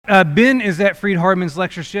Ben is at Freed Hardman's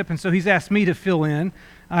lectureship, and so he's asked me to fill in.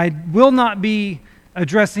 I will not be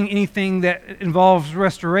addressing anything that involves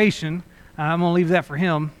restoration. I'm going to leave that for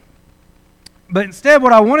him. But instead,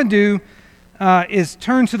 what I want to do is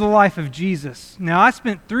turn to the life of Jesus. Now, I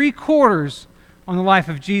spent 3/4 on the life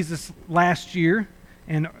of Jesus last year,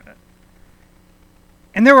 and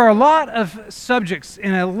there were a lot of subjects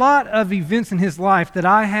and a lot of events in his life that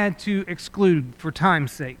I had to exclude for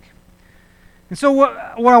time's sake. And so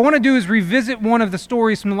what I want to do is revisit one of the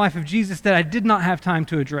stories from the life of Jesus that I did not have time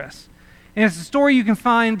to address. And it's a story you can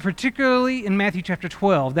find particularly in Matthew chapter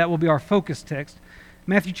 12. That will be our focus text.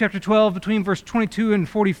 Matthew chapter 12, between verse 22 and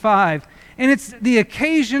 45. And it's the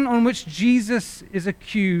occasion on which Jesus is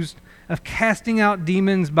accused of casting out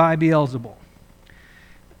demons by Beelzebul.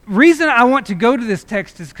 Reason I want to go to this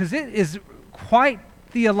text is because it is quite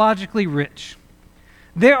theologically rich.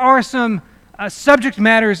 There are some subject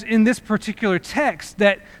matters in this particular text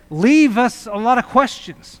that leave us a lot of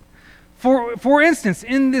questions. For instance,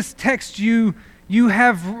 in this text, you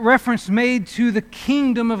have reference made to the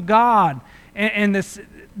kingdom of God, and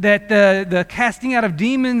that the casting out of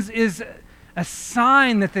demons is a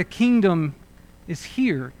sign that the kingdom is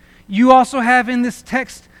here. You also have in this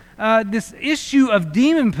text this issue of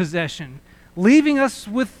demon possession, leaving us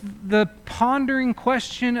with the pondering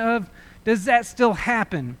question of, does that still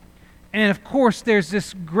happen? And of course, there's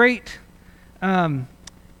this great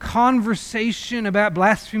conversation about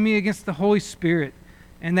blasphemy against the Holy Spirit,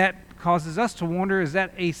 and that causes us to wonder, is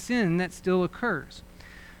that a sin that still occurs?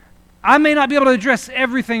 I may not be able to address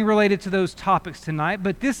everything related to those topics tonight,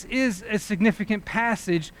 but this is a significant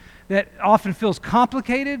passage that often feels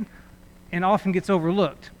complicated and often gets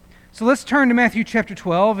overlooked. So let's turn to Matthew chapter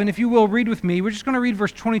 12, and if you will, read with me. We're just going to read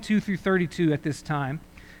verse 22 through 32 at this time,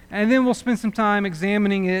 and then we'll spend some time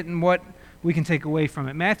examining it and what we can take away from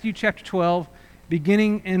it. Matthew chapter 12,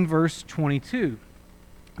 beginning in verse 22.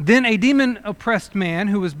 Then a demon-oppressed man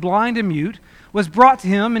who was blind and mute was brought to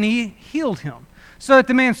him, and he healed him, so that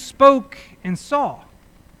the man spoke and saw.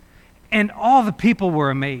 And all the people were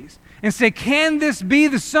amazed and said, "Can this be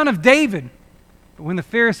the son of David?" But when the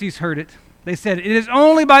Pharisees heard it, they said, "It is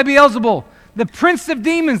only by Beelzebul, the prince of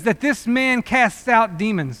demons, that this man casts out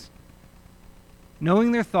demons."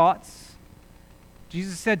 Knowing their thoughts,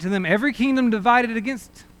 Jesus said to them, "Every kingdom divided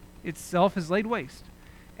against itself is laid waste,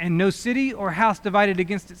 and no city or house divided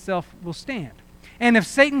against itself will stand. And if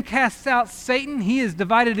Satan casts out Satan, he is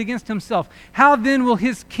divided against himself. How then will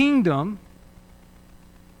his kingdom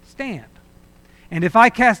stand? And if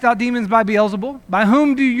I cast out demons by Beelzebul, by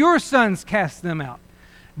whom do your sons cast them out?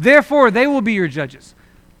 Therefore they will be your judges.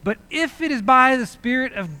 But if it is by the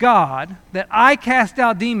Spirit of God that I cast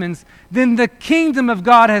out demons, then the kingdom of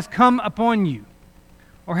God has come upon you.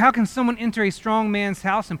 Or how can someone enter a strong man's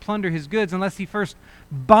house and plunder his goods unless he first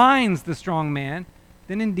binds the strong man?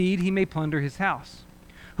 Then indeed he may plunder his house.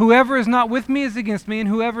 Whoever is not with me is against me, and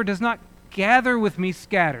whoever does not gather with me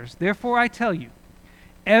scatters. Therefore I tell you,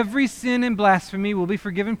 every sin and blasphemy will be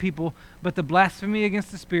forgiven people, but the blasphemy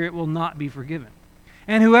against the Spirit will not be forgiven.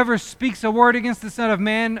 And whoever speaks a word against the Son of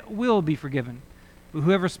Man will be forgiven. But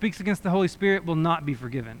whoever speaks against the Holy Spirit will not be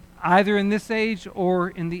forgiven, either in this age or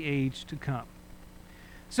in the age to come.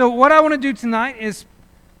 So what I want to do tonight is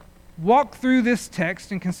walk through this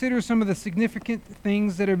text and consider some of the significant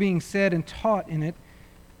things that are being said and taught in it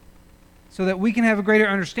so that we can have a greater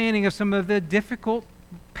understanding of some of the difficult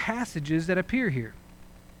passages that appear here.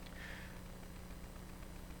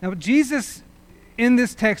 Now, Jesus in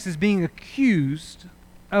this text is being accused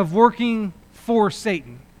of working for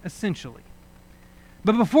Satan, essentially.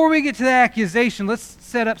 But before we get to that accusation, let's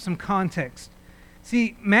set up some context.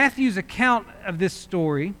 See, Matthew's account of this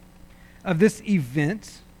story, of this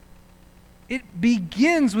event, it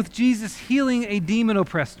begins with Jesus healing a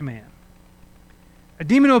demon-oppressed man. A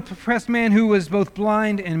demon-oppressed man who was both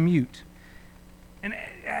blind and mute. And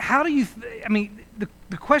how do you,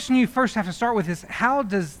 the question you first have to start with is, how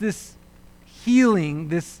does this healing,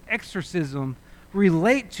 this exorcism,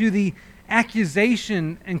 relate to the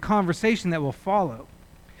accusation and conversation that will follow?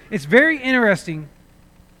 It's very interesting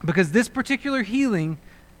because this particular healing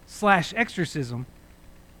 / exorcism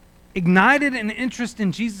ignited an interest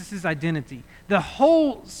in Jesus' identity. The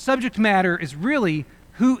whole subject matter is really,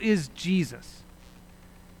 who is Jesus?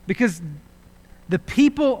 Because the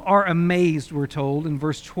people are amazed, we're told in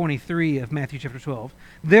verse 23 of Matthew chapter 12.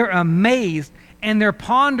 They're amazed and they're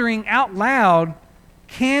pondering out loud,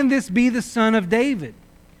 can this be the son of David?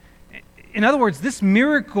 In other words, this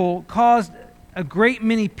miracle caused a great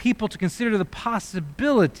many people to consider the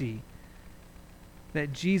possibility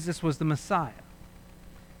that Jesus was the Messiah.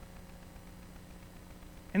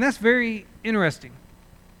 And that's very interesting.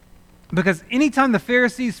 Because anytime the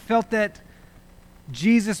Pharisees felt that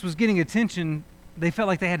Jesus was getting attention, they felt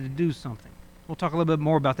like they had to do something. We'll talk a little bit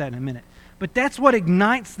more about that in a minute. But that's what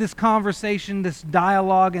ignites this conversation, this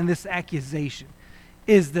dialogue, and this accusation,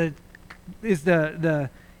 is the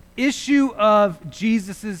issue of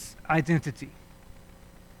Jesus' identity.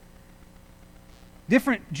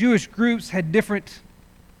 Different Jewish groups had different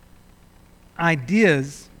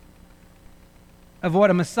ideas of what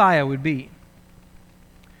a Messiah would be.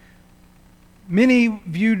 Many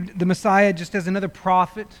viewed the Messiah just as another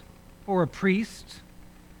prophet or a priest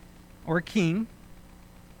or a king.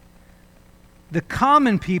 The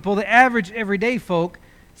common people, the average everyday folk,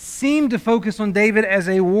 seemed to focus on David as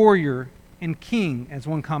a warrior and king, as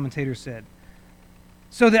one commentator said.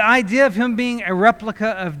 So the idea of him being a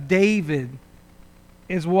replica of David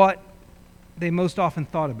is what they most often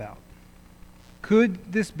thought about.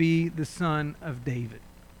 Could this be the son of David?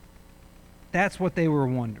 That's what they were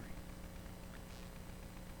wondering.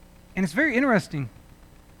 And it's very interesting.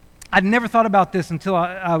 I'd never thought about this until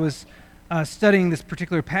I was studying this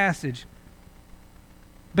particular passage.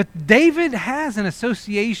 But David has an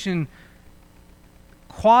association,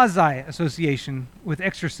 quasi-association, with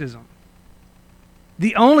exorcism.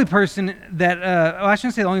 The only person that, I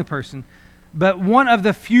shouldn't say the only person, but one of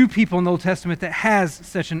the few people in the Old Testament that has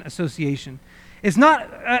such an association. It's not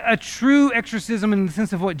a true exorcism in the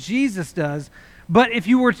sense of what Jesus does, but if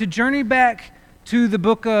you were to journey back to the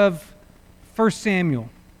book of 1 Samuel,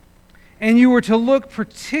 and you were to look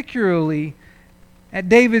particularly at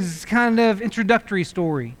David's kind of introductory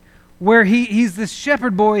story, where he's this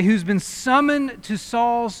shepherd boy who's been summoned to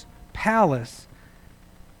Saul's palace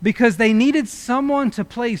because they needed someone to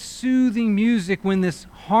play soothing music when this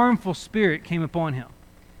harmful spirit came upon him.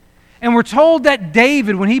 And we're told that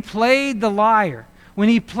David, when he played the lyre, when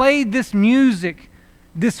he played this music,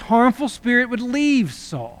 this harmful spirit would leave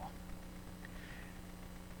Saul.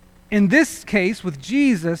 In this case, with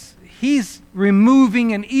Jesus, he's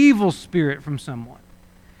removing an evil spirit from someone.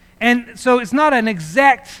 And so it's not an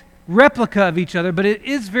exact replica of each other, but it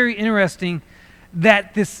is very interesting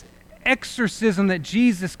that this exorcism that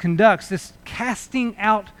Jesus conducts, this casting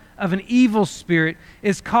out of an evil spirit,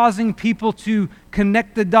 is causing people to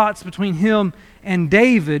connect the dots between him and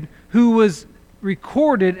David, who was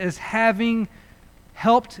recorded as having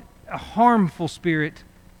helped a harmful spirit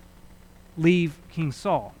leave King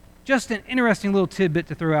Saul. Just an interesting little tidbit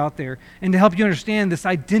to throw out there and to help you understand this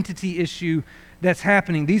identity issue that's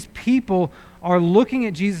happening. These people are looking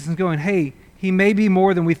at Jesus and going, hey, he may be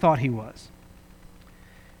more than we thought he was.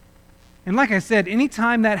 And like I said,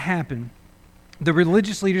 anytime that happened, the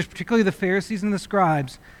religious leaders, particularly the Pharisees and the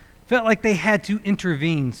scribes, felt like they had to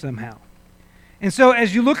intervene somehow. And so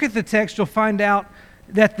as you look at the text, you'll find out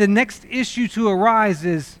that the next issue to arise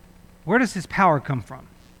is, where does his power come from?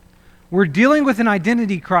 We're dealing with an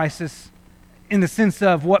identity crisis in the sense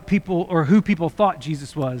of what people or who people thought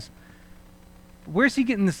Jesus was. Where's he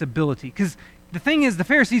getting this ability? Because the thing is, the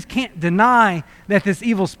Pharisees can't deny that this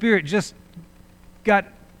evil spirit just got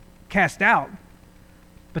cast out,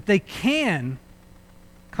 but they can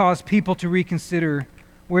cause people to reconsider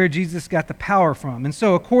where Jesus got the power from. And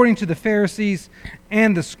so according to the Pharisees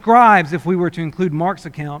and the scribes, if we were to include Mark's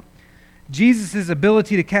account, Jesus'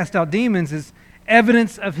 ability to cast out demons is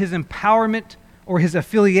evidence of his empowerment or his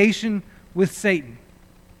affiliation with Satan.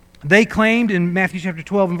 They claimed in Matthew chapter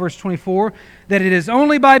 12 and verse 24 that it is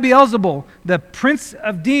only by Beelzebul, the prince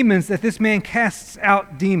of demons, that this man casts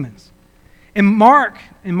out demons. In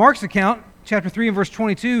Mark's account, chapter 3 and verse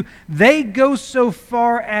 22, they go so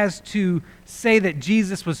far as to say that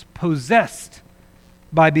Jesus was possessed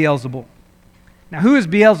by Beelzebul. Now, who is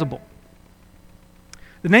Beelzebul?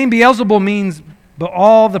 The name Beelzebul means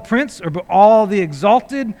Baal the prince, or Baal the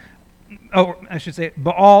exalted, or I should say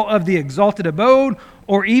Baal of the exalted abode,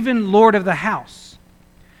 or even Lord of the house.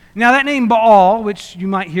 Now that name Baal, which you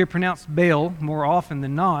might hear pronounced Baal more often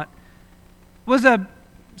than not, was a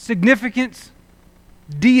significant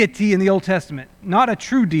deity in the Old Testament. Not a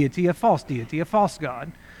true deity, a false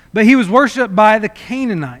god. But he was worshipped by the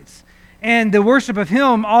Canaanites. And the worship of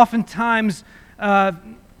him oftentimes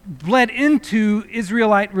bled into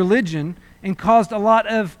Israelite religion and caused a lot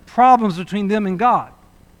of problems between them and God.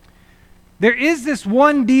 There is this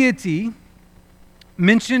one deity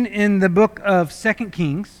mentioned in the book of 2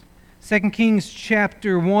 Kings, 2 Kings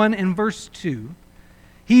chapter 1 and verse 2.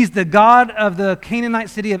 He's the god of the Canaanite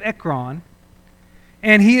city of Ekron,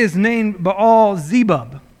 and he is named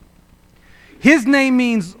Baal-zebub. His name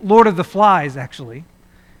means Lord of the Flies, actually,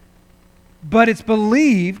 but it's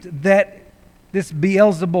believed that this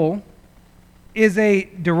Beelzebul is a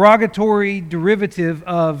derogatory derivative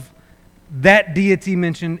of that deity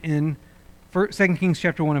mentioned in 2 Kings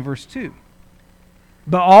chapter 1 and verse 2.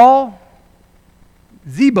 Baal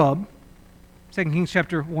Zebub, 2 Kings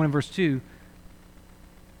chapter 1 and verse 2,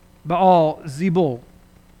 Baal Zebul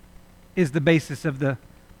is the basis of the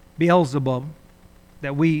Beelzebub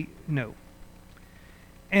that we know.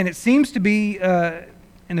 And it seems to be,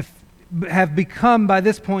 have become by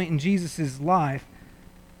this point in Jesus' life,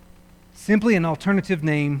 simply an alternative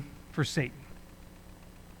name for Satan.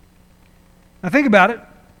 Now think about it.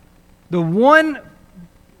 The one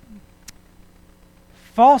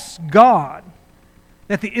false god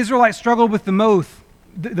that the Israelites struggled with the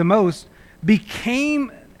most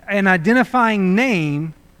became an identifying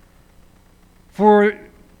name for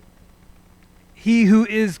he who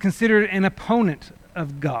is considered an opponent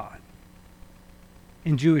of God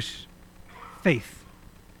in Jewish faith.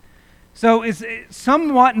 So it's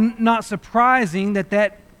somewhat not surprising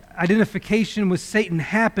that identification with Satan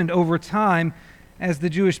happened over time as the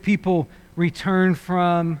Jewish people returned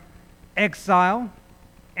from exile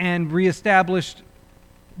and reestablished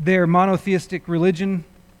their monotheistic religion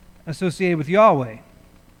associated with Yahweh.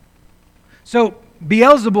 So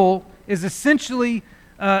Beelzebul is essentially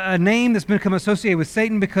a name that's become associated with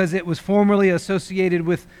Satan because it was formerly associated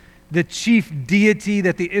with the chief deity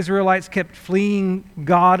that the Israelites kept fleeing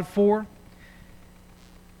God for.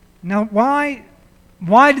 Now, why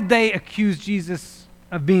did they accuse Jesus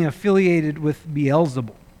of being affiliated with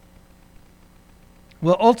Beelzebul?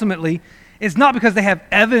 Well, ultimately, it's not because they have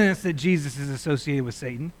evidence that Jesus is associated with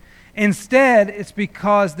Satan. Instead, it's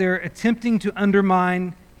because they're attempting to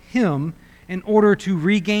undermine him in order to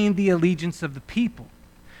regain the allegiance of the people.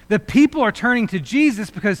 The people are turning to Jesus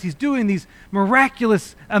because he's doing these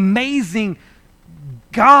miraculous, amazing,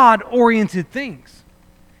 God-oriented things.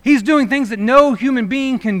 He's doing things that no human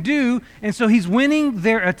being can do, and so he's winning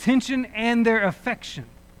their attention and their affection.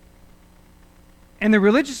 And the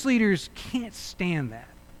religious leaders can't stand that.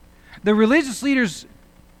 The religious leaders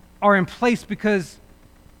are in place because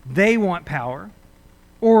they want power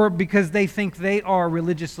or because they think they are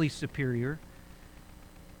religiously superior,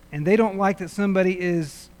 and they don't like that somebody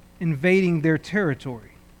is invading their territory.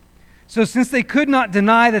 So since they could not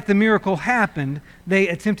deny that the miracle happened, they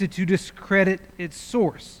attempted to discredit its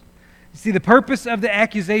source. You see, the purpose of the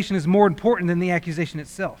accusation is more important than the accusation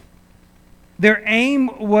itself. Their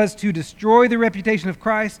aim was to destroy the reputation of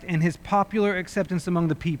Christ and his popular acceptance among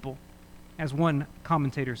the people, as one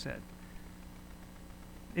commentator said.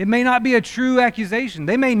 It may not be a true accusation.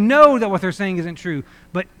 They may know that what they're saying isn't true,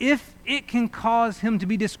 but if it can cause him to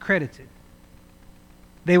be discredited,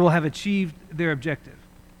 they will have achieved their objective.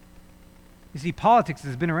 You see, politics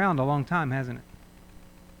has been around a long time, hasn't it?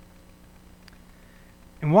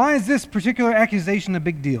 And why is this particular accusation a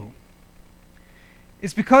big deal?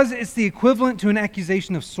 It's because it's the equivalent to an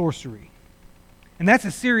accusation of sorcery. And that's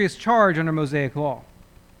a serious charge under Mosaic law.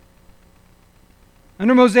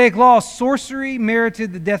 Under Mosaic law, sorcery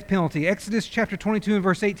merited the death penalty. Exodus chapter 22 and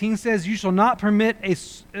verse 18 says, "You shall not permit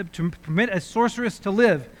a sorceress to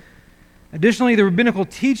live." Additionally, the rabbinical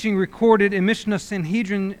teaching recorded in Mishnah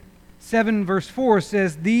Sanhedrin 7 verse 4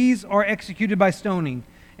 says, "These are executed by stoning,"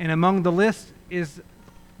 and among the list is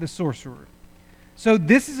the sorcerer. So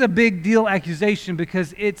this is a big deal accusation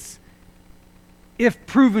because it's, if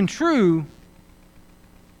proven true,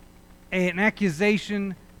 an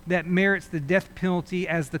accusation that merits the death penalty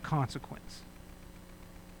as the consequence.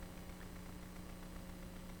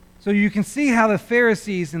 So you can see how the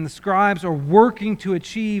Pharisees and the scribes are working to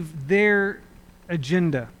achieve their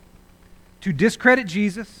agenda, to discredit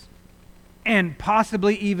Jesus and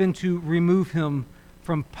possibly even to remove him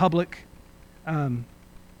from public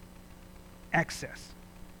access.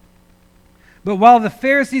 But while the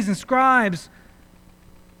Pharisees and scribes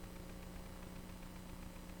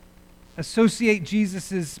associate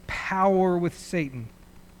Jesus' power with Satan,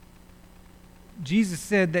 Jesus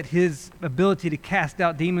said that his ability to cast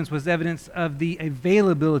out demons was evidence of the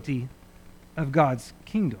availability of God's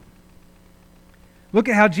kingdom. Look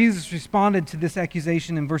at how Jesus responded to this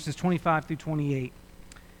accusation in verses 25 through 28.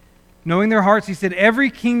 Knowing their hearts, he said, "Every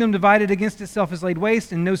kingdom divided against itself is laid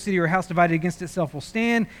waste, and no city or house divided against itself will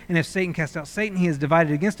stand. And if Satan cast out Satan, he is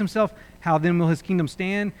divided against himself. How then will his kingdom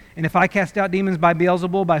stand? And if I cast out demons by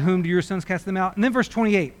Beelzebul, by whom do your sons cast them out?" And then verse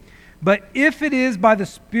 28, "But if it is by the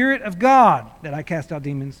Spirit of God that I cast out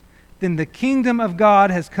demons, then the kingdom of God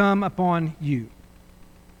has come upon you."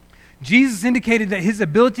 Jesus indicated that his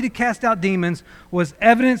ability to cast out demons was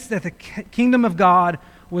evidence that the kingdom of God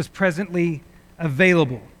was presently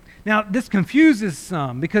available. Now, this confuses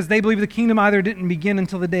some because they believe the kingdom either didn't begin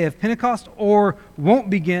until the day of Pentecost or won't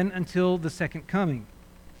begin until the second coming.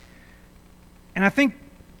 And I think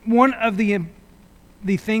one of the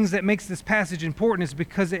the things that makes this passage important is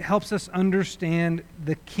because it helps us understand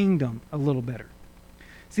the kingdom a little better.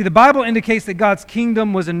 See, the Bible indicates that God's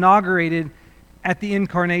kingdom was inaugurated at the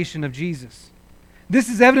incarnation of Jesus. This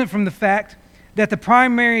is evident from the fact that the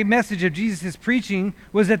primary message of Jesus' preaching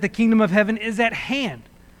was that the kingdom of heaven is at hand.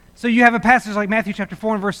 So you have a passage like Matthew chapter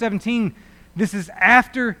 4 and verse 17. This is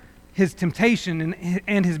after his temptation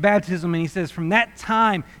and his baptism, and he says, from that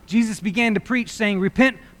time, Jesus began to preach, saying,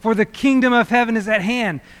 repent, for the kingdom of heaven is at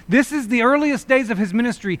hand. This is the earliest days of his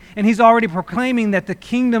ministry, and he's already proclaiming that the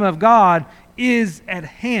kingdom of God is at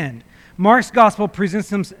hand. Mark's gospel presents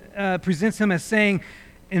him as saying,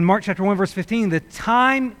 in Mark chapter 1, verse 15, the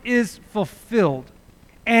time is fulfilled,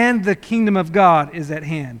 and the kingdom of God is at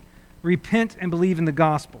hand. Repent and believe in the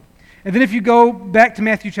gospel. And then if you go back to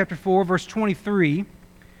Matthew chapter 4, verse 23,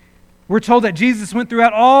 we're told that Jesus went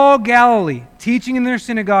throughout all Galilee, teaching in their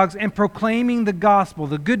synagogues and proclaiming the gospel,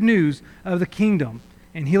 the good news of the kingdom,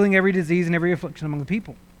 and healing every disease and every affliction among the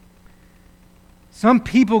people. Some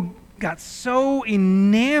people got so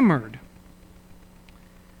enamored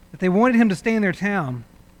that they wanted him to stay in their town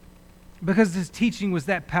because his teaching was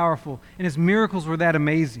that powerful and his miracles were that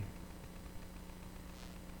amazing.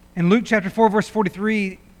 In Luke chapter 4, verse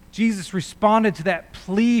 43, Jesus responded to that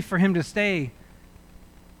plea for him to stay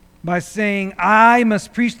by saying, I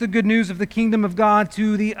must preach the good news of the kingdom of God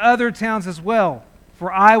to the other towns as well,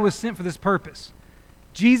 for I was sent for this purpose.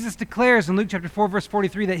 Jesus declares in Luke chapter 4, verse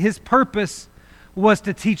 43, that his purpose was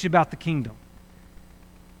to teach about the kingdom.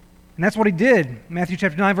 And that's what he did. Matthew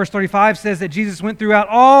chapter 9, verse 35 says that Jesus went throughout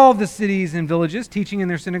all the cities and villages, teaching in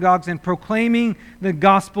their synagogues and proclaiming the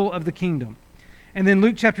gospel of the kingdom. And then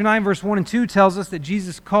Luke chapter 9, verse 1 and 2 tells us that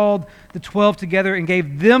Jesus called the 12 together and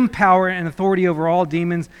gave them power and authority over all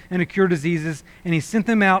demons and to cure diseases, and he sent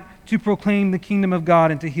them out to proclaim the kingdom of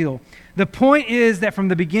God and to heal. The point is that from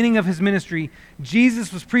the beginning of his ministry,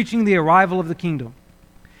 Jesus was preaching the arrival of the kingdom.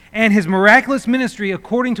 And his miraculous ministry,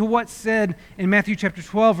 according to what's said in Matthew chapter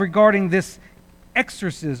 12 regarding this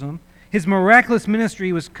exorcism, his miraculous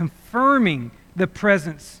ministry was confirming the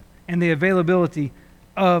presence and the availability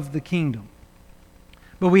of the kingdom.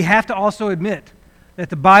 But we have to also admit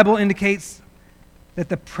that the Bible indicates that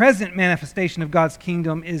the present manifestation of God's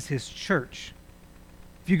kingdom is his church.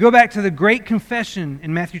 If you go back to the great confession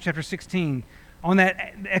in Matthew chapter 16, on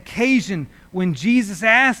that occasion when Jesus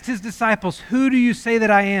asked his disciples, who do you say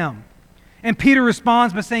that I am? And Peter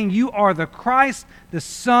responds by saying, you are the Christ, the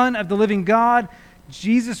Son of the living God.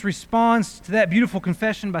 Jesus responds to that beautiful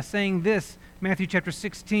confession by saying this, Matthew chapter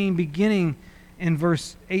 16, beginning in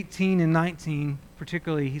verse 18 and 19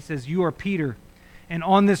 particularly. He says, you are Peter, and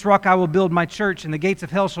on this rock I will build my church, and the gates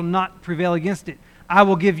of hell shall not prevail against it. I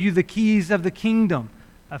will give you the keys of the kingdom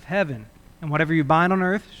of heaven. And whatever you bind on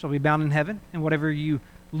earth shall be bound in heaven, and whatever you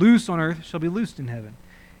loose on earth shall be loosed in heaven.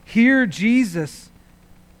 Here Jesus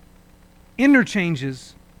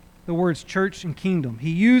interchanges the words church and kingdom.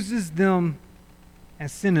 He uses them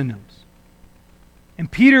as synonyms.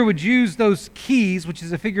 And Peter would use those keys, which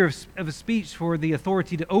is a figure of a speech for the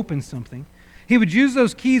authority to open something. He would use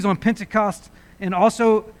those keys on Pentecost and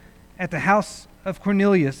also at the house of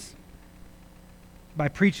Cornelius by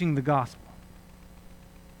preaching the gospel.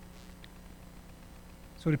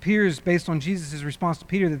 So it appears, based on Jesus' response to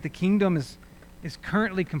Peter, that the kingdom is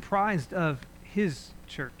currently comprised of his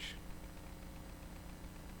church.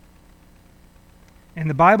 And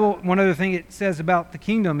the Bible, one other thing it says about the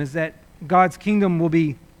kingdom is that God's kingdom will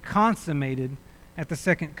be consummated at the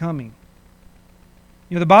second coming.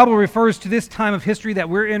 You know, the Bible refers to this time of history that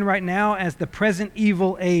we're in right now as the present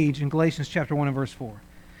evil age in Galatians chapter 1 and verse 4.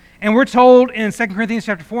 And we're told in 2 Corinthians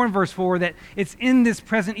chapter 4 and verse 4 that it's in this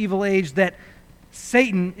present evil age that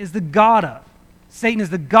Satan is the god of. Satan is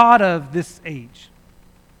the god of this age.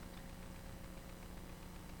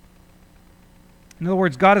 In other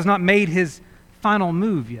words, God has not made his final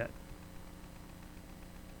move yet.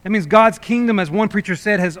 That means God's kingdom, as one preacher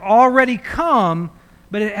said, has already come,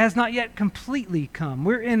 but it has not yet completely come.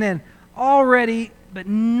 We're in an already, but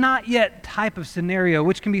not yet type of scenario,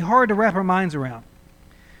 which can be hard to wrap our minds around.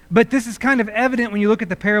 But this is kind of evident when you look at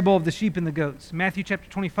the parable of the sheep and the goats. Matthew chapter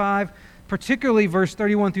 25, particularly verse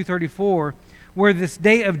 31 through 34, where this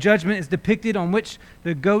day of judgment is depicted on which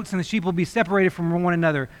the goats and the sheep will be separated from one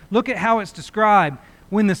another. Look at how it's described.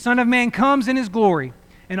 When the Son of Man comes in his glory,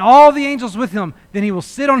 and all the angels with him, then he will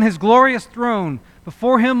sit on his glorious throne.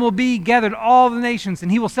 Before him will be gathered all the nations, and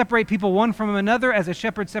he will separate people one from another as a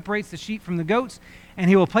shepherd separates the sheep from the goats. And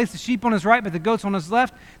he will place the sheep on his right, but the goats on his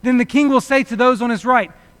left. Then the king will say to those on his right,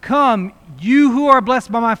 come, you who are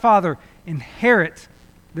blessed by my Father, inherit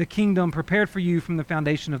the kingdom prepared for you from the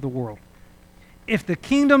foundation of the world. If the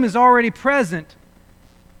kingdom is already present,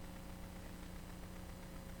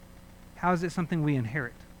 how is it something we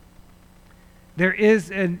inherit? There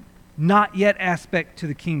is a not yet aspect to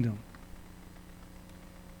the kingdom.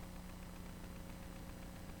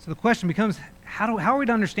 So the question becomes, how are we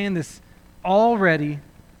to understand this already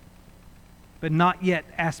but not yet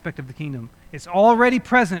aspect of the kingdom? It's already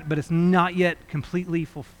present, but it's not yet completely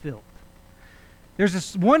fulfilled. There's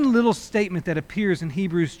this one little statement that appears in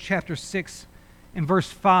Hebrews chapter 6 and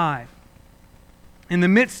verse 5. In the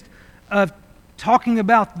midst of talking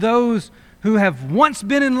about those who have once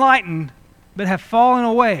been enlightened but have fallen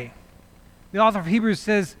away, the author of Hebrews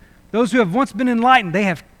says, those who have once been enlightened, they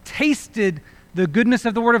have tasted the goodness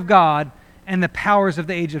of the Word of God and the powers of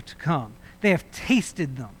the age to come. They have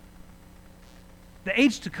tasted them. The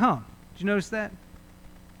age to come. Did you notice that?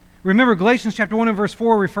 Remember, Galatians chapter 1 and verse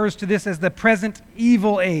 4 refers to this as the present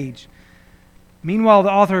evil age. Meanwhile,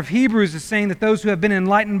 the author of Hebrews is saying that those who have been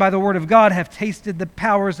enlightened by the Word of God have tasted the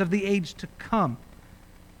powers of the age to come.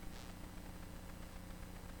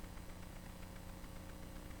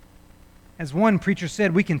 As one preacher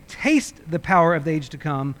said, we can taste the power of the age to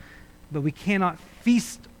come, but we cannot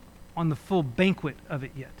feast on the full banquet of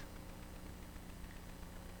it yet.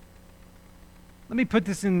 Let me put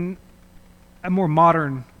this in a more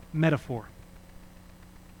modern metaphor.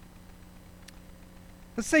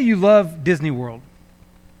 Let's say you love Disney World.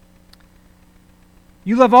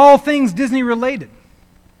 You love all things Disney related.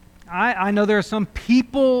 I know there are some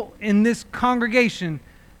people in this congregation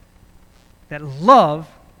that love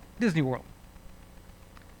Disney World.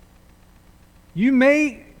 You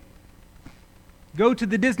may go to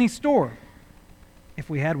the Disney store, if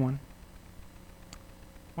we had one.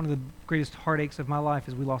 One of the greatest heartaches of my life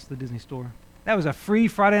is we lost the Disney store. That was a free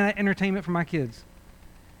Friday night entertainment for my kids.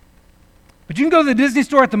 But you can go to the Disney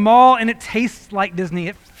store at the mall and it tastes like Disney.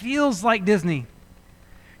 It feels like Disney.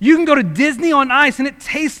 You can go to Disney on Ice and it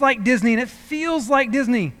tastes like Disney and it feels like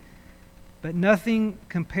Disney. But nothing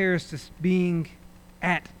compares to being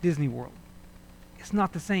at Disney World. It's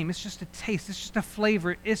not the same. It's just a taste. It's just a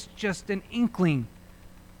flavor. It's just an inkling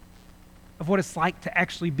of what it's like to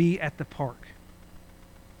actually be at the park.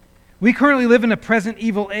 We currently live in a present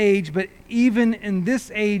evil age, but even in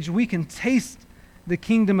this age, we can taste the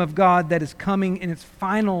kingdom of God that is coming in its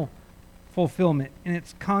final fulfillment, in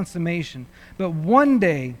its consummation. But one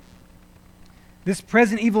day, this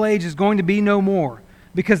present evil age is going to be no more,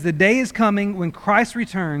 because the day is coming when Christ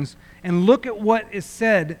returns, and look at what is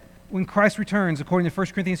said when Christ returns, according to 1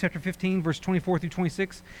 Corinthians chapter 15, verse 24 through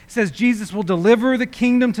 26. It says, Jesus will deliver the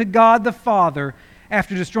kingdom to God the Father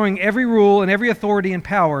after destroying every rule and every authority and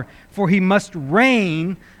power, for he must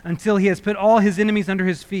reign until he has put all his enemies under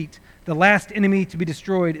his feet. The last enemy to be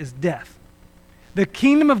destroyed is death. The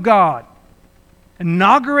kingdom of God,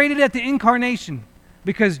 inaugurated at the incarnation,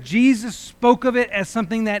 because Jesus spoke of it as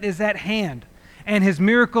something that is at hand, and his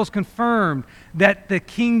miracles confirmed that the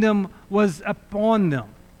kingdom was upon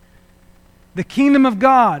them. The kingdom of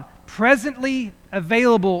God, presently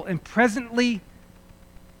available and presently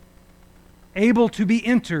able to be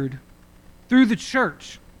entered through the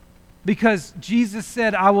church, because Jesus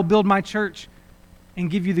said, I will build my church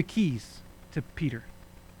and give you the keys to Peter.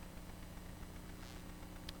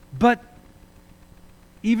 But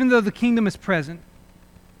even though the kingdom is present,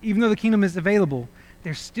 even though the kingdom is available,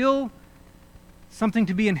 there's still something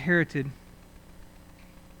to be inherited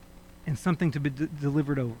and something to be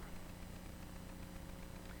delivered over.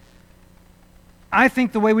 I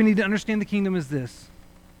think the way we need to understand the kingdom is this.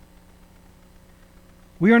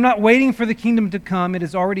 We are not waiting for the kingdom to come. It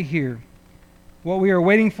is already here. What we are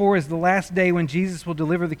waiting for is the last day when Jesus will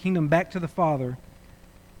deliver the kingdom back to the Father.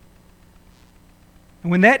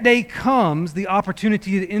 And when that day comes, the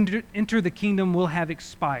opportunity to enter the kingdom will have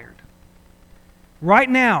expired. Right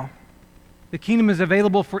now, the kingdom is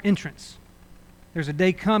available for entrance. There's a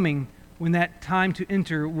day coming when that time to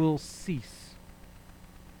enter will cease.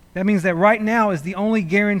 That means that right now is the only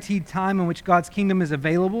guaranteed time in which God's kingdom is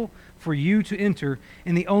available for you to enter,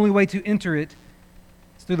 and the only way to enter it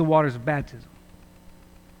is through the waters of baptism.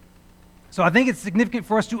 So I think it's significant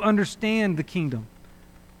for us to understand the kingdom,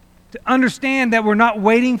 to understand that we're not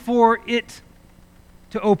waiting for it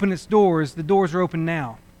to open its doors. The doors are open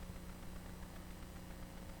now.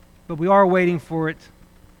 But we are waiting for it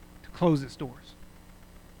to close its doors.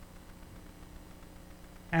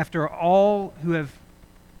 After all who have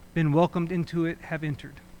been welcomed into it have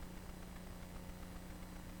entered.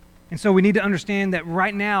 And so we need to understand that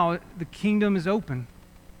right now the kingdom is open,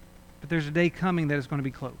 but there's a day coming that is going to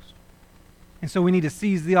be closed. And so we need to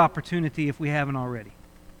seize the opportunity if we haven't already.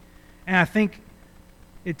 And I think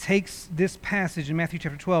it takes this passage in Matthew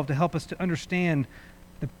chapter 12 to help us to understand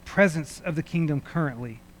the presence of the kingdom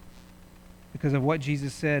currently. because of what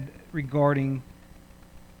Jesus said regarding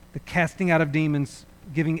the casting out of demons,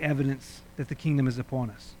 giving evidence that the kingdom is upon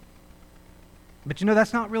us. But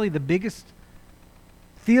that's not really the biggest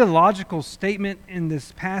theological statement in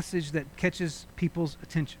this passage that catches people's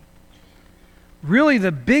attention. Really,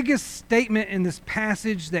 the biggest statement in this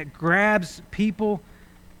passage that grabs people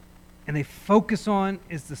and they focus on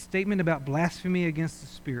is the statement about blasphemy against the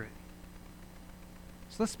Spirit.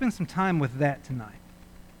 So let's spend some time with that tonight.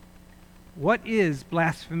 What is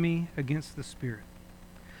blasphemy against the Spirit?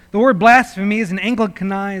 The word blasphemy is an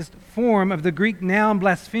Anglicanized form of the Greek noun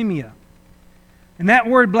blasphemia. And that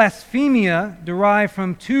word blasphemia derived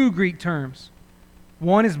from two Greek terms.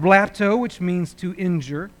 One is blapto, which means to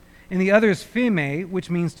injure, and the other is pheme, which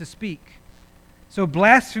means to speak. So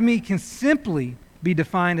blasphemy can simply be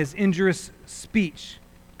defined as injurious speech,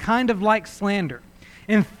 kind of like slander.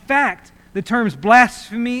 In fact, the terms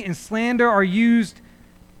blasphemy and slander are used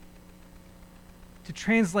to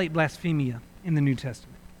translate blasphemia in the New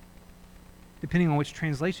Testament, depending on which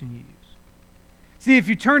translation you use. See, if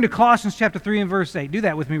you turn to Colossians chapter 3 and verse 8, do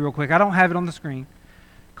that with me real quick. I don't have it on the screen.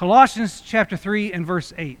 Colossians chapter 3 and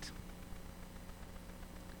verse 8.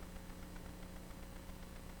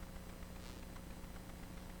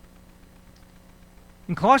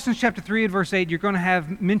 In Colossians chapter 3 and verse 8, you're going to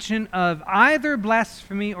have mention of either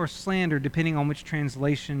blasphemy or slander, depending on which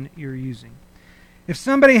translation you're using. If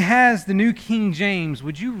somebody has the New King James,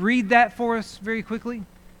 would you read that for us very quickly?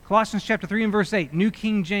 Colossians chapter 3 and verse 8, New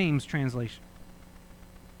King James translation.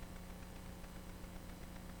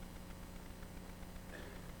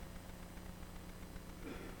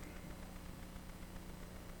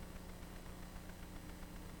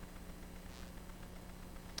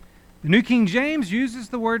 The New King James uses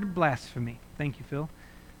the word blasphemy. Thank you, Phil.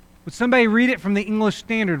 Would somebody read it from the English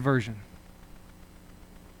Standard Version?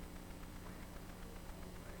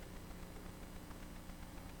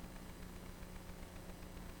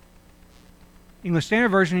 English Standard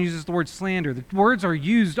Version uses the word slander. The words are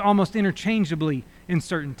used almost interchangeably in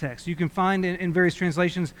certain texts. You can find in various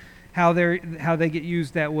translations how they get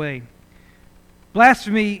used that way.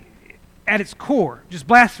 Blasphemy, at its core, just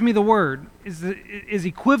blasphemy, the word, is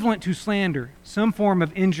equivalent to slander, some form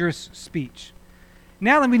of injurious speech.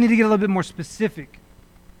 Now we need to get a little bit more specific.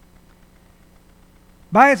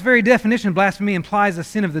 By its very definition, blasphemy implies a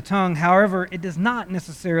sin of the tongue. However, it does not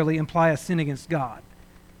necessarily imply a sin against God.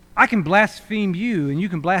 I can blaspheme you, and you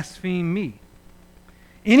can blaspheme me.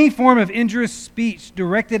 Any form of injurious speech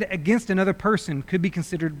directed against another person could be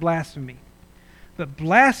considered blasphemy. But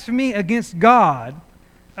blasphemy against God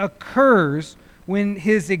occurs when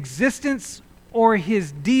his existence or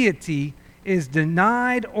his deity is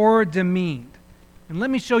denied or demeaned. And let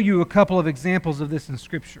me show you a couple of examples of this in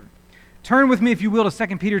Scripture. Turn with me, if you will, to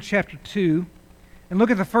 2 Peter chapter 2 and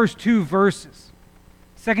look at the first two verses.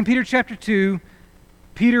 2 Peter chapter 2,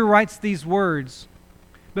 Peter writes these words,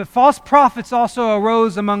 "But false prophets also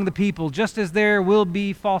arose among the people, just as there will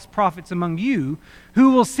be false prophets among you,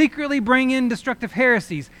 who will secretly bring in destructive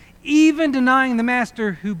heresies, even denying the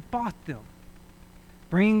master who bought them,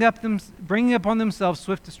 bringing upon themselves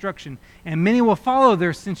swift destruction. And many will follow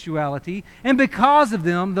their sensuality, and because of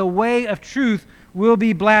them the way of truth will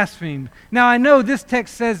be blasphemed." Now I know this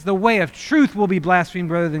text says the way of truth will be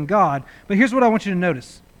blasphemed rather than God, but here's what I want you to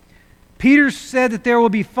notice. Peter said that there will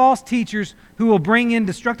be false teachers who will bring in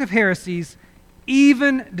destructive heresies,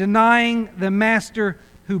 even denying the master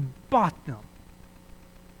who bought them.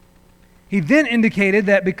 He then indicated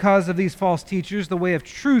that because of these false teachers, the way of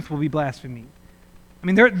truth will be blasphemed. I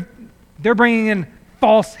mean, they're bringing in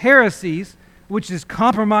false heresies, which is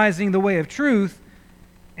compromising the way of truth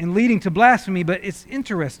and leading to blasphemy, but it's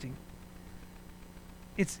interesting.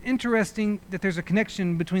 It's interesting that there's a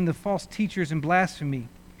connection between the false teachers and blasphemy.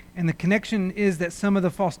 And the connection is that some of the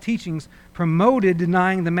false teachings promoted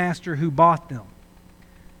denying the master who bought them.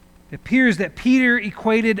 It appears that Peter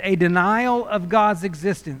equated a denial of God's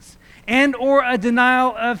existence and or a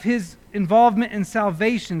denial of his involvement in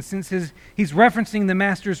salvation, since he's referencing the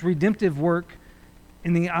master's redemptive work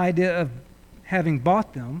in the idea of having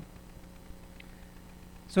bought them.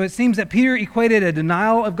 So it seems that Peter equated a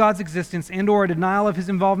denial of God's existence and or a denial of his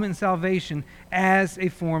involvement in salvation as a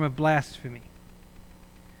form of blasphemy.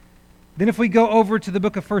 Then if we go over to the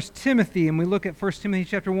book of 1 Timothy and we look at 1 Timothy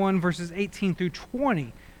chapter 1, verses 18 through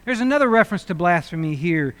 20, there's another reference to blasphemy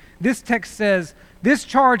here. This text says, "This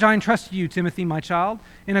charge I entrust to you, Timothy, my child,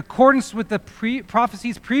 in accordance with the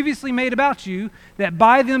prophecies previously made about you, that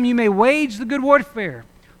by them you may wage the good warfare,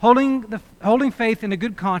 holding faith in a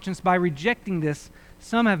good conscience. By rejecting this,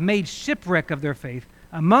 some have made shipwreck of their faith,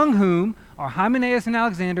 among whom are Hymenaeus and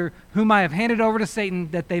Alexander, whom I have handed over to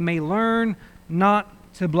Satan, that they may learn not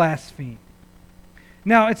to blaspheme.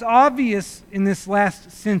 Now, it's obvious in this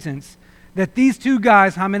last sentence that these two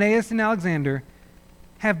guys, Hymenaeus and Alexander,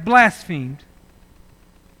 have blasphemed,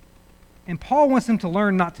 and Paul wants them to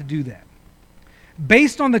learn not to do that.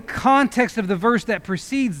 Based on the context of the verse that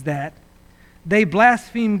precedes that, they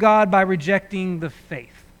blaspheme God by rejecting the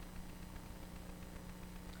faith.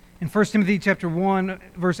 In 1 Timothy chapter 1,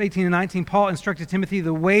 verse 18 and 19, Paul instructed Timothy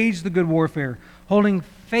to wage the good warfare, holding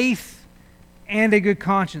faith and a good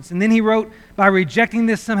conscience. And then he wrote, by rejecting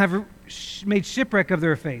this, some have made shipwreck of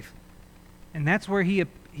their faith. And that's where he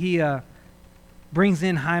brings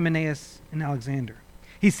in Hymenaeus and Alexander.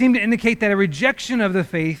 He seemed to indicate that a rejection of the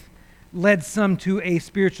faith led some to a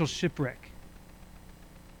spiritual shipwreck.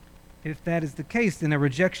 If that is the case, then a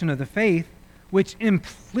rejection of the faith, which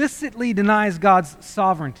implicitly denies God's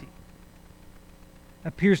sovereignty,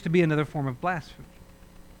 appears to be another form of blasphemy.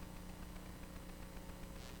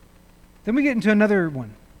 Then we get into another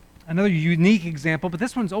one, another unique example, but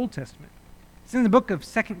this one's Old Testament. It's in the book of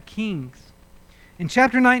 2 Kings. In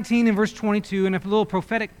chapter 19 and verse 22, in a little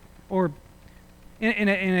prophetic, or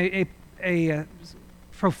in a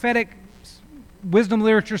prophetic wisdom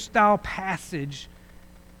literature style passage,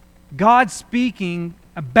 God speaking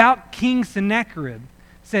about King Sennacherib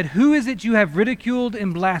said, "Who is it you have ridiculed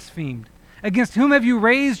and blasphemed? Against whom have you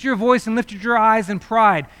raised your voice and lifted your eyes in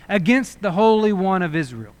pride? Against the Holy One of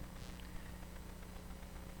Israel."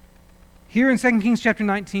 Here in 2 Kings chapter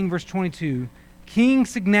 19, verse 22, King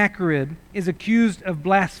Sennacherib is accused of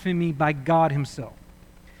blasphemy by God himself.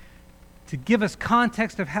 To give us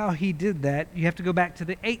context of how he did that, you have to go back to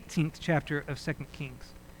the 18th chapter of 2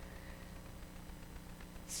 Kings.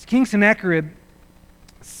 King Sennacherib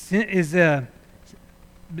is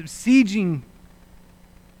besieging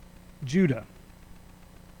Judah.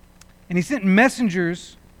 And he sent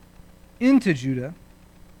messengers into Judah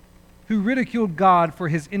who ridiculed God for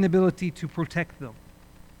his inability to protect them.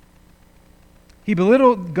 He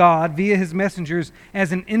belittled God via his messengers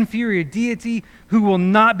as an inferior deity who will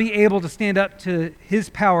not be able to stand up to his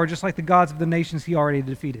power, just like the gods of the nations he already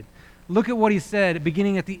defeated. Look at what he said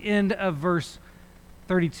beginning at the end of verse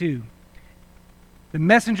 32. The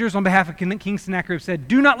messengers on behalf of King Sennacherib said,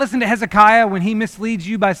 "Do not listen to Hezekiah when he misleads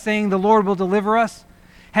you by saying the Lord will deliver us.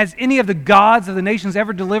 Has any of the gods of the nations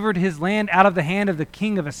ever delivered his land out of the hand of the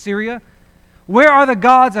king of Assyria? Where are the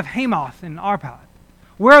gods of Hamath and Arpad?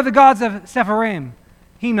 Where are the gods of Sepharvaim,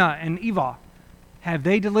 Hena, and Ivah? Have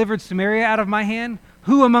they delivered Samaria out of my hand?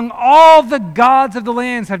 Who among all the gods of the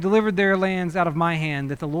lands have delivered their lands out of my hand,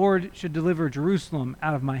 that the Lord should deliver Jerusalem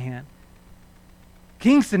out of my hand?"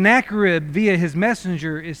 King Sennacherib, via his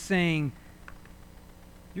messenger, is saying,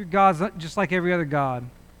 your God's just like every other God.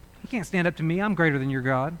 He can't stand up to me. I'm greater than your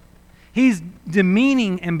God. He's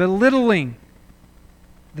demeaning and belittling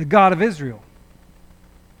the God of Israel.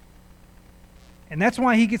 And that's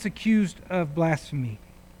why he gets accused of blasphemy.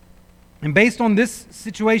 And based on this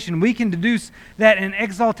situation, we can deduce that an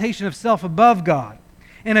exaltation of self above God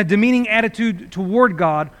and a demeaning attitude toward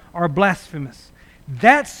God are blasphemous.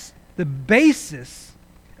 That's the basis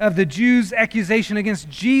of the Jews' accusation against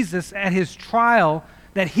Jesus at his trial,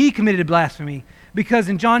 that he committed blasphemy. Because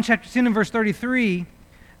in John chapter 10 and verse 33,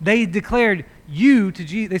 they declared,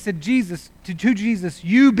 they said to Jesus,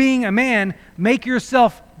 "You being a man, make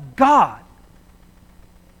yourself God."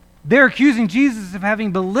 They're accusing Jesus of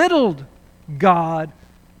having belittled God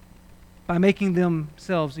by making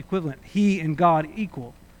themselves equivalent, he and God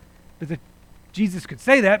equal. But Jesus could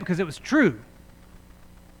say that because it was true.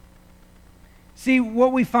 See,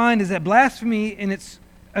 what we find is that blasphemy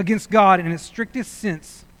against God in its strictest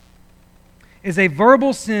sense is a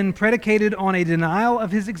verbal sin predicated on a denial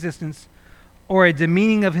of his existence or a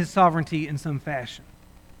demeaning of his sovereignty in some fashion.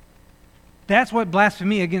 That's what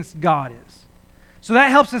blasphemy against God is. So that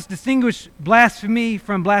helps us distinguish blasphemy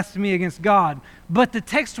from blasphemy against God. But the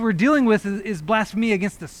text we're dealing with is blasphemy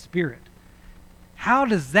against the Spirit. How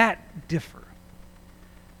does that differ?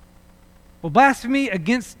 Well, blasphemy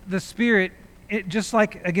against the Spirit, just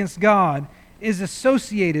like against God, is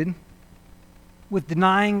associated with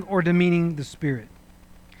denying or demeaning the Spirit.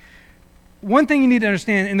 One thing you need to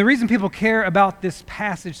understand, and the reason people care about this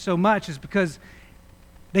passage so much, is because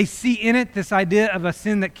they see in it this idea of a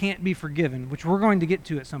sin that can't be forgiven, which we're going to get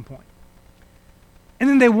to at some point. And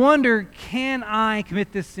then they wonder, can I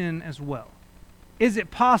commit this sin as well? Is it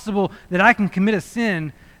possible that I can commit a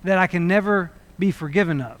sin that I can never be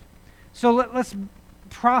forgiven of? So let's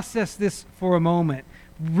process this for a moment.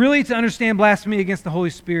 Really, to understand blasphemy against the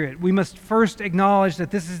Holy Spirit, we must first acknowledge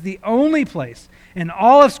that this is the only place in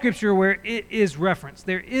all of Scripture where it is referenced.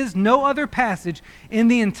 There is no other passage in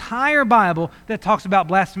the entire Bible that talks about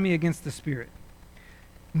blasphemy against the Spirit.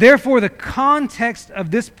 Therefore, the context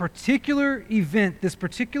of this particular event, this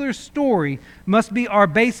particular story, must be our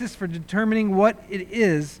basis for determining what it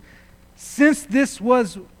is, since this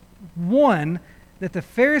was one that the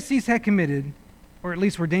Pharisees had committed, or at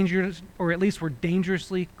least were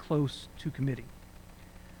dangerously close to committing.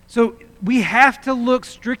 So we have to look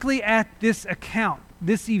strictly at this account,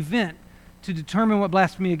 this event, to determine what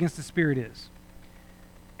blasphemy against the Spirit is.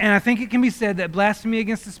 And I think it can be said that blasphemy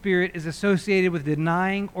against the Spirit is associated with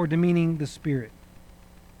denying or demeaning the Spirit.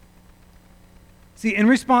 See, in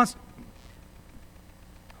response,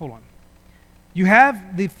 hold on. You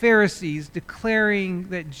have the Pharisees declaring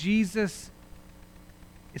that Jesus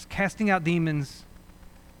is casting out demons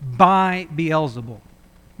by Beelzebul.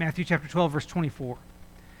 Matthew chapter 12, verse 24.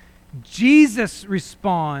 Jesus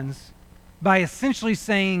responds by essentially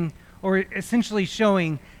saying, or essentially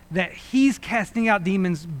showing, that he's casting out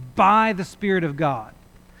demons by the Spirit of God.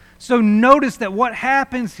 So notice that what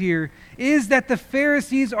happens here is that the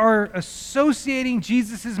Pharisees are associating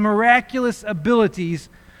Jesus' miraculous abilities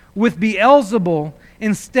with Beelzebul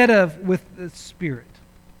instead of with the Spirit.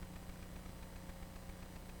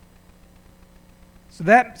 So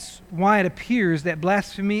that's why it appears that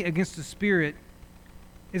blasphemy against the Spirit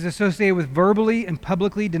is associated with verbally and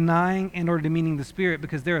publicly denying and or demeaning the Spirit,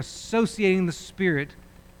 because they're associating the Spirit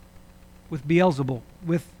with Beelzebul,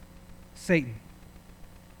 with Satan.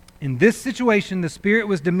 In this situation, the Spirit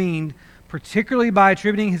was demeaned, particularly by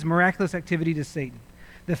attributing his miraculous activity to Satan.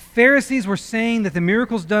 The Pharisees were saying that the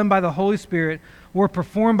miracles done by the Holy Spirit were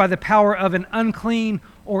performed by the power of an unclean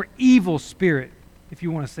or evil spirit, if you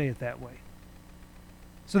want to say it that way.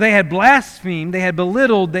 So they had blasphemed, they had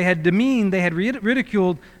belittled, they had demeaned, they had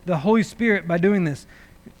ridiculed the Holy Spirit by doing this.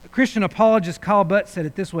 Christian apologist Kyle Butt said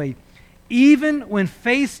it this way: even when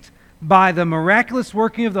faced by the miraculous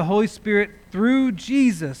working of the Holy Spirit through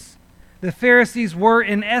Jesus, the Pharisees were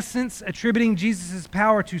in essence attributing Jesus'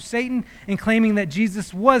 power to Satan and claiming that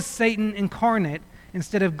Jesus was Satan incarnate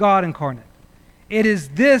instead of God incarnate. It is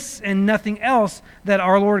this and nothing else that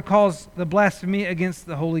our Lord calls the blasphemy against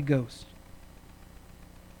the Holy Ghost.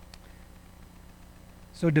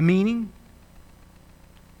 So demeaning,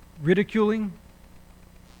 ridiculing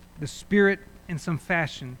the Spirit in some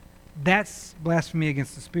fashion, that's blasphemy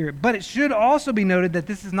against the Spirit. But it should also be noted that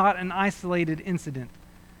this is not an isolated incident.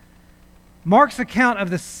 Mark's account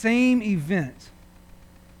of the same event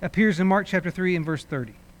appears in Mark chapter 3 and verse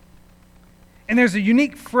 30. And there's a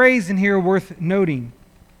unique phrase in here worth noting.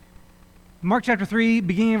 Mark chapter 3,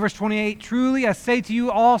 beginning in verse 28, truly I say to you,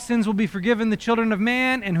 all sins will be forgiven the children of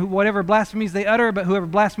man, and whatever blasphemies they utter, but whoever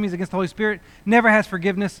blasphemies against the Holy Spirit never has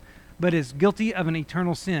forgiveness, but is guilty of an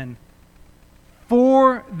eternal sin.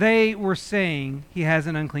 For they were saying he has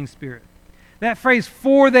an unclean spirit. That phrase,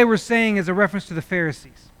 for they were saying, is a reference to the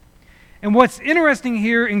Pharisees. And what's interesting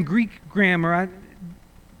here in Greek grammar,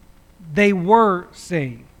 they were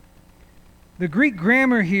saying. The Greek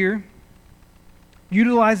grammar here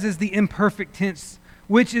utilizes the imperfect tense,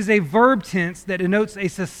 which is a verb tense that denotes a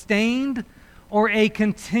sustained or a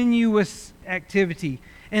continuous activity.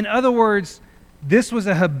 In other words, this was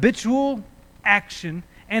a habitual action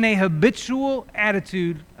and a habitual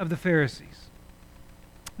attitude of the Pharisees.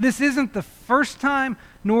 This isn't the first time,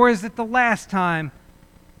 nor is it the last time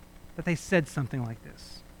that they said something like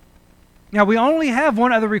this. Now, we only have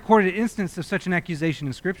one other recorded instance of such an accusation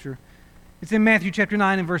in Scripture. It's in Matthew chapter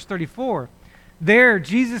 9 and verse 34. There,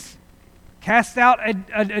 Jesus cast out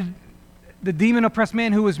the demon-oppressed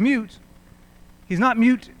man who was mute. He's not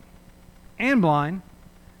mute and blind,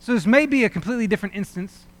 so this may be a completely different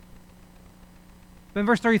instance. But in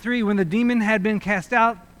verse 33, when the demon had been cast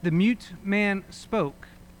out, the mute man spoke.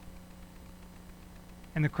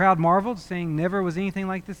 And the crowd marveled, saying, never was anything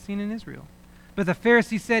like this seen in Israel. But the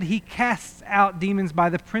Pharisees said, he casts out demons by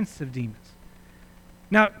the prince of demons.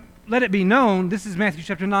 Now, let it be known, this is Matthew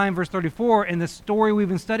chapter 9, verse 34, and the story we've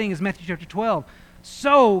been studying is Matthew chapter 12.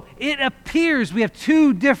 So it appears we have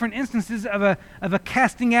two different instances of a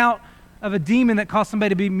casting out of a demon that caused somebody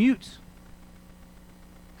to be mute,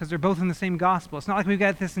 because they're both in the same gospel. It's not like we've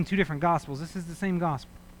got this in two different gospels. This is the same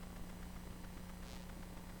gospel.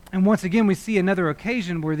 And once again, we see another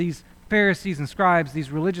occasion where these Pharisees and scribes,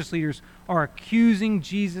 these religious leaders, are accusing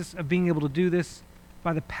Jesus of being able to do this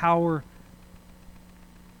by the power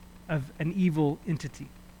of an evil entity.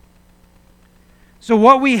 So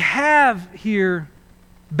what we have here,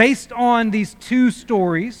 based on these two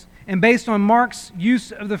stories And based on Mark's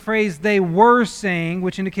use of the phrase they were saying,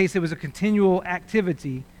 which indicates it was a continual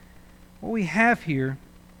activity, what we have here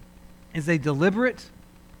is a deliberate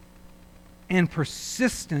and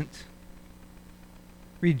persistent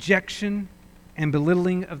rejection and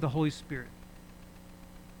belittling of the Holy Spirit.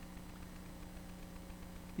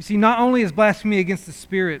 You see, not only is blasphemy against the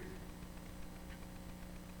Spirit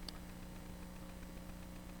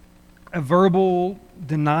a verbal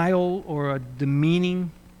denial or a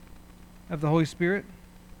demeaning of the Holy Spirit,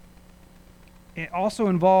 it also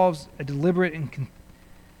involves a deliberate and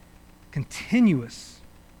continuous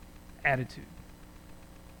attitude.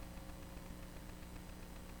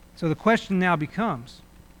 So the question now becomes,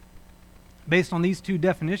 based on these two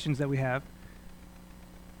definitions that we have,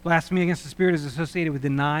 blasphemy against the Spirit is associated with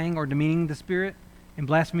denying or demeaning the Spirit, and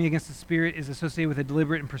blasphemy against the Spirit is associated with a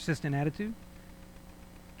deliberate and persistent attitude.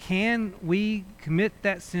 Can we commit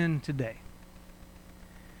that sin today?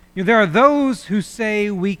 You know, there are those who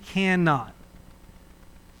say we cannot.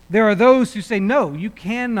 There are those who say, no, you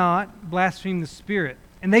cannot blaspheme the Spirit.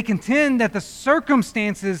 And they contend that the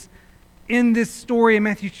circumstances in this story in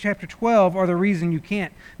Matthew chapter 12 are the reason you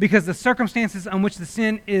can't. Because the circumstances on which the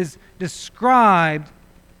sin is described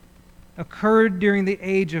occurred during the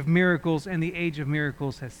age of miracles, and the age of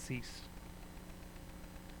miracles has ceased.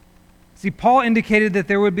 See, Paul indicated that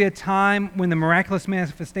there would be a time when the miraculous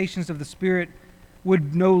manifestations of the Spirit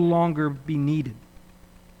would no longer be needed.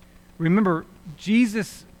 Remember,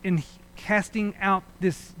 Jesus, in casting out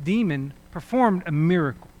this demon, performed a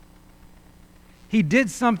miracle. He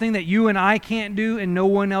did something that you and I can't do and no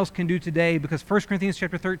one else can do today, because 1 Corinthians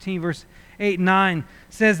chapter 13, verse 8 and 9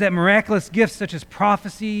 says that miraculous gifts such as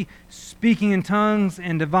prophecy, speaking in tongues,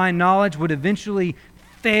 and divine knowledge would eventually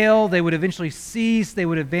fail, they would eventually cease, they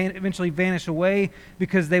would eventually vanish away,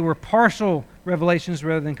 because they were partial revelations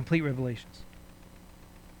rather than complete revelations.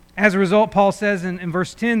 As a result, Paul says in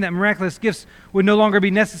verse 10 that miraculous gifts would no longer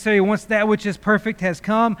be necessary once that which is perfect has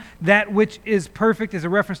come. That which is perfect is a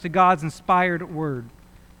reference to God's inspired word,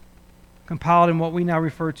 compiled in what we now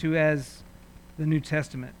refer to as the New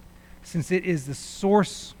Testament, since it is the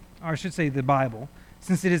source, or I should say the Bible,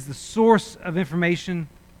 since it is the source of information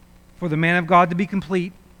for the man of God to be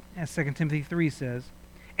complete, as 2 Timothy 3 says,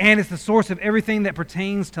 and it's the source of everything that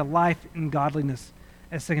pertains to life and godliness,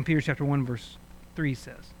 as 2 Peter chapter 1 verse 3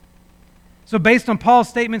 says. So based on Paul's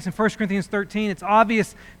statements in 1 Corinthians 13, it's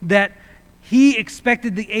obvious that he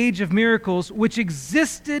expected the age of miracles, which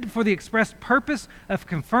existed for the express purpose of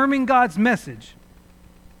confirming God's message.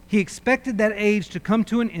 He expected that age to come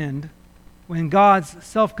to an end when God's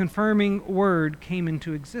self-confirming word came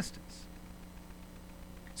into existence.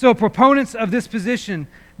 So proponents of this position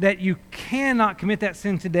that you cannot commit that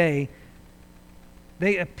sin today,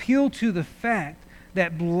 they appeal to the fact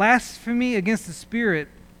that blasphemy against the Spirit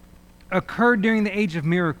occurred during the age of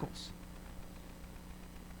miracles.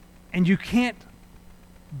 And you can't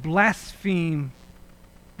blaspheme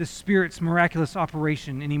the Spirit's miraculous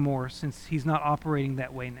operation anymore, since he's not operating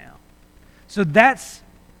that way now. So that's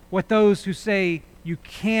what those who say you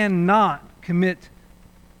cannot commit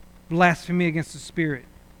blasphemy against the Spirit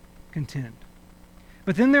contend.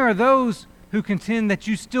 But then there are those who contend that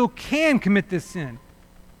you still can commit this sin.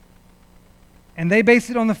 And they base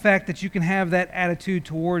it on the fact that you can have that attitude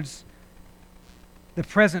towards the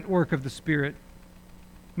present work of the Spirit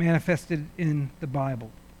manifested in the Bible.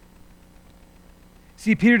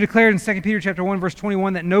 See, Peter declared in 2 Peter chapter 1, verse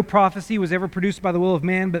 21 that no prophecy was ever produced by the will of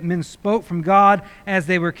man, but men spoke from God as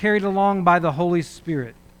they were carried along by the Holy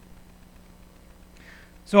Spirit.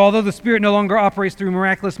 So although the Spirit no longer operates through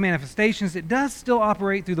miraculous manifestations, it does still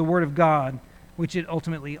operate through the Word of God, which it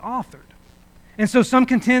ultimately authored. And so some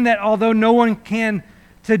contend that although no one can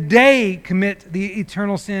today commit the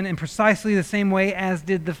eternal sin in precisely the same way as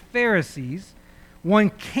did the Pharisees,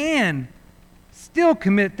 one can still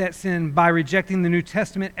commit that sin by rejecting the New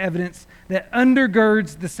Testament evidence that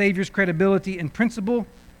undergirds the Savior's credibility and principle.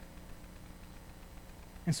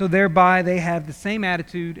 And so thereby they have the same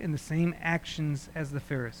attitude and the same actions as the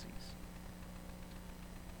Pharisees.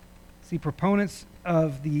 See, proponents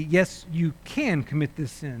of the yes, you can commit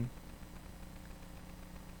this sin,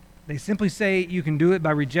 they simply say you can do it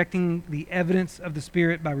by rejecting the evidence of the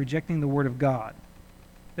Spirit, by rejecting the Word of God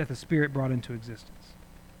that the Spirit brought into existence.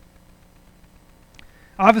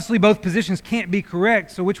 Obviously, both positions can't be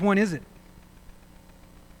correct, so which one is it?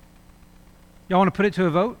 Y'all want to put it to a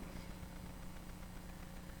vote?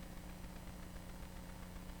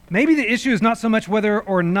 Maybe the issue is not so much whether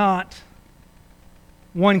or not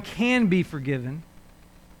one can be forgiven,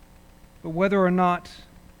 but whether or not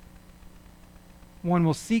one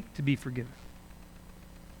will seek to be forgiven,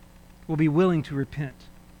 will be willing to repent.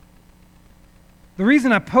 The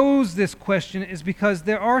reason I pose this question is because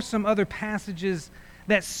there are some other passages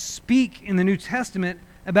that speak in the New Testament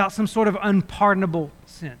about some sort of unpardonable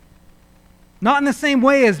sin. Not in the same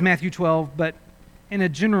way as Matthew 12, but in a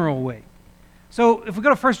general way. So if we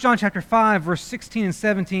go to 1 John chapter 5, verse 16 and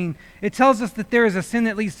 17, it tells us that there is a sin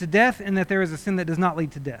that leads to death and that there is a sin that does not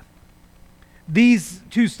lead to death. These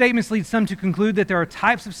two statements lead some to conclude that there are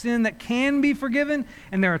types of sin that can be forgiven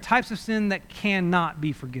and there are types of sin that cannot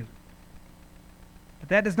be forgiven. But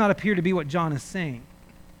that does not appear to be what John is saying.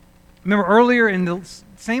 Remember earlier in the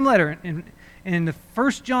same letter, in the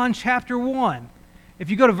 1 John chapter 1, if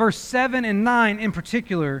you go to verse 7 and 9 in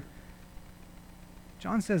particular,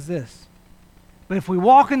 John says this: "But if we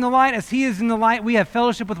walk in the light as he is in the light, we have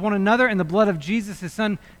fellowship with one another, and the blood of Jesus, his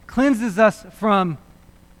Son, cleanses us from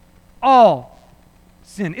all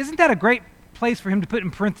sin." Isn't that a great place for him to put in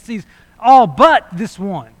parentheses, all but this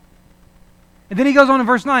one? And then he goes on in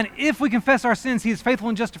verse 9, "If we confess our sins, he is faithful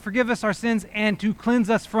and just to forgive us our sins and to cleanse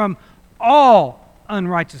us from all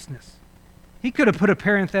unrighteousness." He could have put a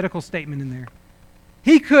parenthetical statement in there.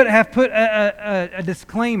 He could have put a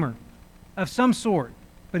disclaimer of some sort,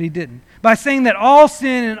 but he didn't. By saying that all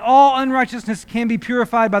sin and all unrighteousness can be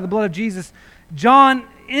purified by the blood of Jesus, John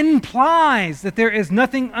implies that there is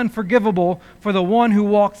nothing unforgivable for the one who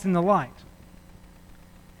walks in the light.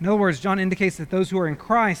 In other words, John indicates that those who are in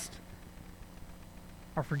Christ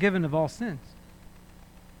are forgiven of all sins.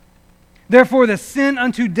 Therefore, the sin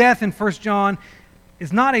unto death in 1 John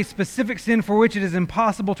is not a specific sin for which it is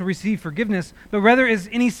impossible to receive forgiveness, but rather is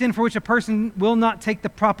any sin for which a person will not take the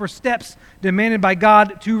proper steps demanded by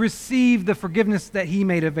God to receive the forgiveness that he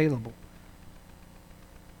made available.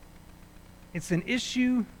 It's an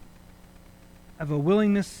issue of a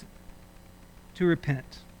willingness to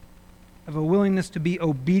repent, of a willingness to be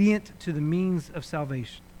obedient to the means of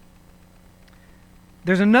salvation.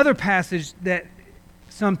 There's another passage that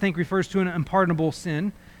some think refers to an unpardonable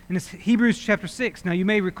sin, and it's Hebrews chapter 6. Now, you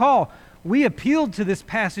may recall, we appealed to this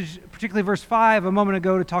passage, particularly verse 5, a moment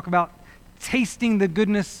ago to talk about tasting the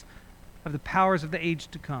goodness of the powers of the age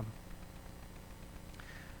to come.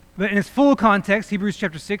 But in its full context, Hebrews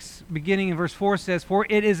chapter 6, beginning in verse 4, says, "For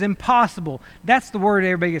it is impossible." That's the word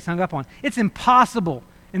everybody gets hung up on. It's impossible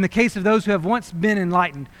in the case of those who have once been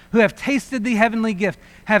enlightened, who have tasted the heavenly gift,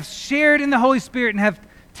 have shared in the Holy Spirit, and have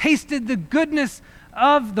tasted the goodness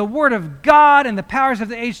of the Word of God and the powers of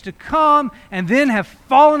the age to come, and then have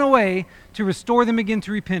fallen away, to restore them again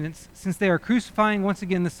to repentance, since they are crucifying once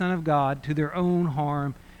again the Son of God to their own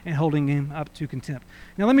harm and holding him up to contempt.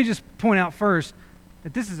 Now let me just point out first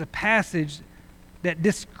that this is a passage that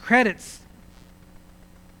discredits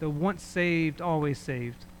the once saved, always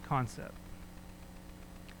saved concept.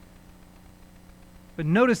 But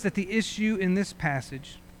notice that the issue in this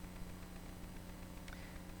passage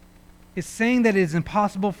is saying that it is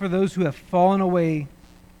impossible for those who have fallen away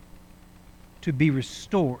to be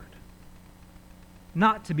restored,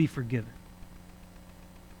 not to be forgiven.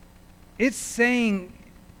 It's saying,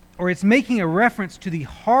 or it's making a reference to the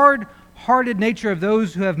hard-hearted nature of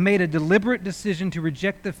those who have made a deliberate decision to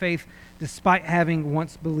reject the faith despite having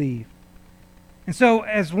once believed. And so,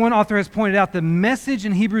 as one author has pointed out, the message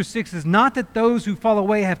in Hebrews 6 is not that those who fall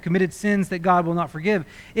away have committed sins that God will not forgive.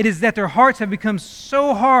 It is that their hearts have become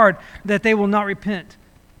so hard that they will not repent.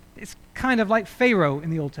 It's kind of like Pharaoh in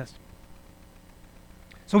the Old Testament.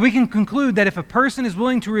 So we can conclude that if a person is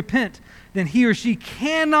willing to repent, then he or she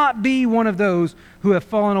cannot be one of those who have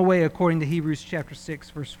fallen away, according to Hebrews chapter 6,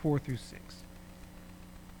 verse 4 through 6.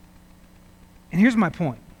 And here's my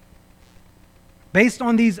point. Based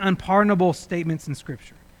on these unpardonable statements in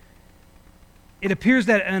Scripture, it appears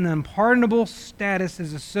that an unpardonable status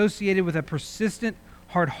is associated with a persistent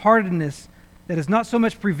hard-heartedness that is not so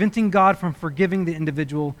much preventing God from forgiving the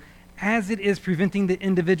individual as it is preventing the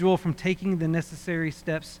individual from taking the necessary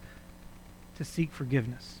steps to seek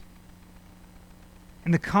forgiveness.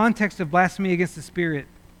 In the context of blasphemy against the Spirit,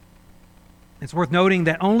 it's worth noting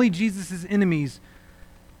that only Jesus' enemies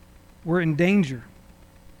were in danger.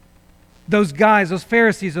 Those guys, those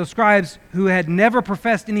Pharisees, those scribes who had never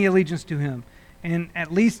professed any allegiance to him, and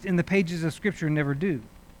at least in the pages of Scripture never do.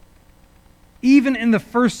 Even in the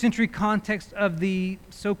first century context of the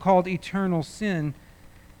so-called eternal sin,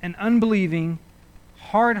 an unbelieving,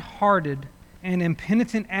 hard-hearted, and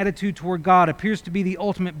impenitent attitude toward God appears to be the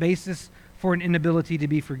ultimate basis for an inability to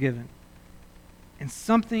be forgiven. And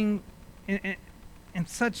such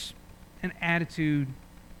an attitude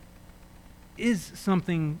is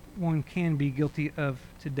something one can be guilty of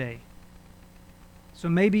today. So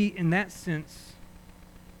maybe in that sense,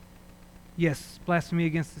 yes, blasphemy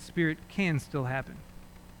against the Spirit can still happen.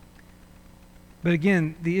 But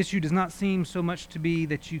again, the issue does not seem so much to be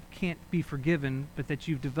that you can't be forgiven, but that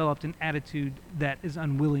you've developed an attitude that is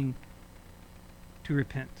unwilling to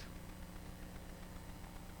repent.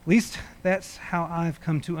 At least that's how I've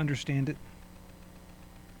come to understand it.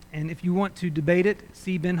 And if you want to debate it,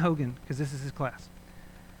 see Ben Hogan, because this is his class.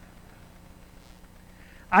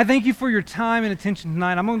 I thank you for your time and attention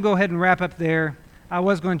tonight. I'm going to go ahead and wrap up there. I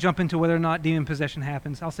was going to jump into whether or not demon possession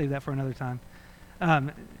happens. I'll save that for another time.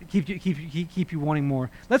 Keep you wanting more.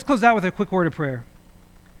 Let's close out with a quick word of prayer.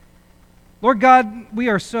 Lord God, we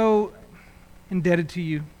are so indebted to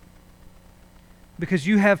you because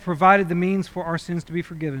you have provided the means for our sins to be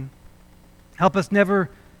forgiven. Help us never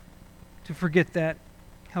to forget that.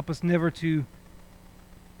 Help us never to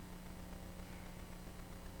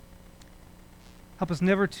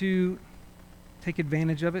take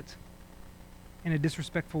advantage of it in a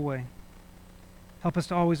disrespectful way. Help us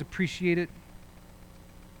to always appreciate it,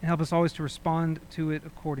 and help us always to respond to it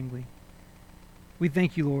accordingly. We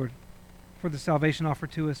thank you, Lord, for the salvation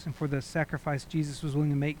offered to us and for the sacrifice Jesus was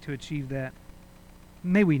willing to make to achieve that.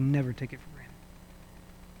 May we never take it for granted.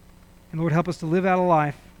 And Lord, help us to live out a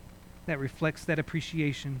life that reflects that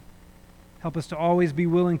appreciation. Help us to always be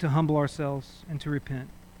willing to humble ourselves and to repent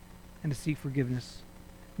and to seek forgiveness,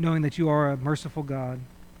 knowing that you are a merciful God.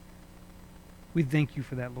 We thank you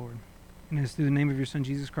for that, Lord. And it's through the name of your Son,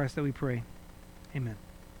 Jesus Christ, that we pray. Amen.